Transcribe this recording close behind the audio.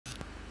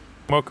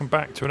Welcome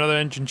back to another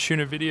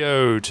Enginetuner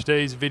video.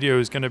 Today's video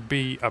is going to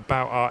be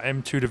about our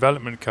M2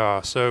 development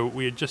car. So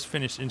we had just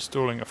finished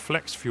installing a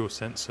flex fuel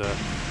sensor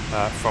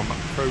from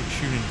Pro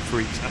Tuning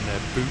Freaks and their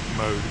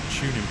Bootmod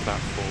tuning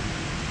platform.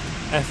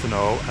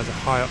 Ethanol has a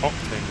higher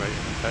octane rating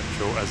than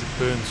petrol as it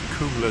burns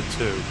cooler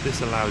too.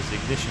 This allows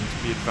the ignition to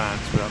be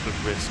advanced without the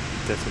risk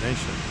of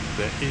detonation.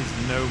 There is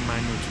no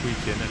manual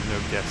tweaking and no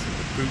guessing.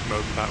 The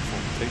Bootmod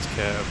platform takes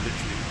care of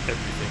literally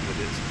everything with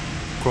its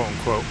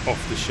quote-unquote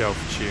off-the-shelf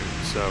tune.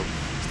 So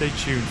stay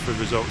tuned for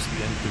results at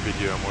the end of the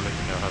video and we'll let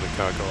you know how the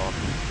car got on.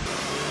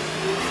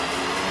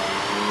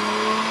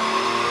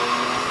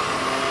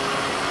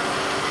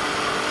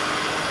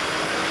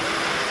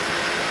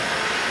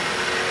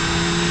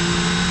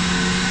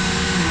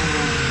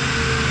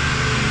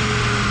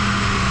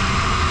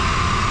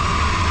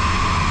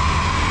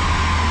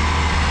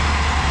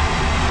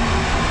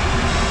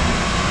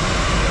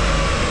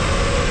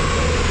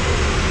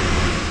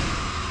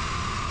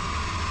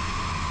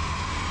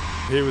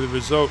 Here are the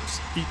results.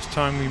 Each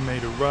time we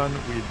made a run,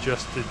 we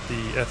adjusted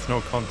the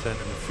ethanol content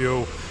in the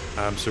fuel.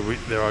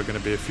 There are going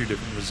to be a few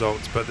different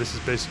results, but this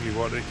is basically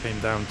what it came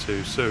down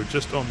to. So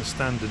just on the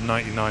standard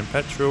 99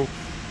 petrol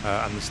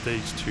and the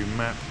stage 2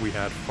 map, we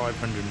had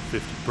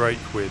 550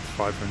 brake with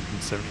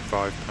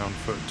 575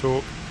 pound-foot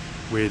torque.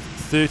 With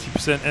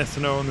 30%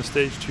 ethanol on the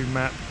stage 2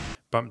 map,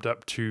 bumped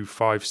up to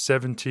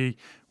 570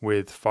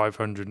 with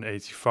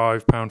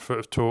 585 pound-foot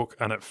of torque,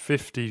 and at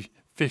 50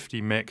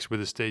 mix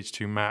with a stage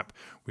 2 map,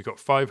 we got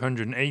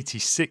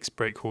 586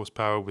 brake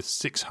horsepower with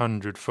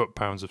 600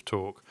 foot-pounds of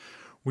torque.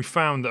 We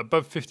found that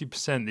above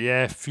 50% the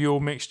air-fuel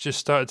mixture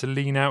started to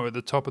lean out at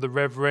the top of the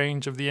rev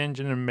range of the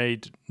engine and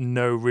made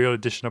no real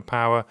additional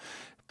power.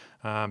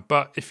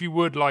 But if you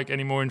would like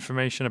any more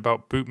information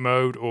about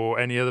Bootmod or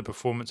any other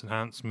performance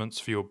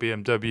enhancements for your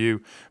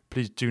BMW,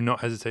 please do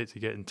not hesitate to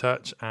get in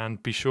touch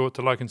and be sure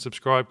to like and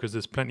subscribe because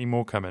there's plenty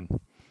more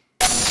coming.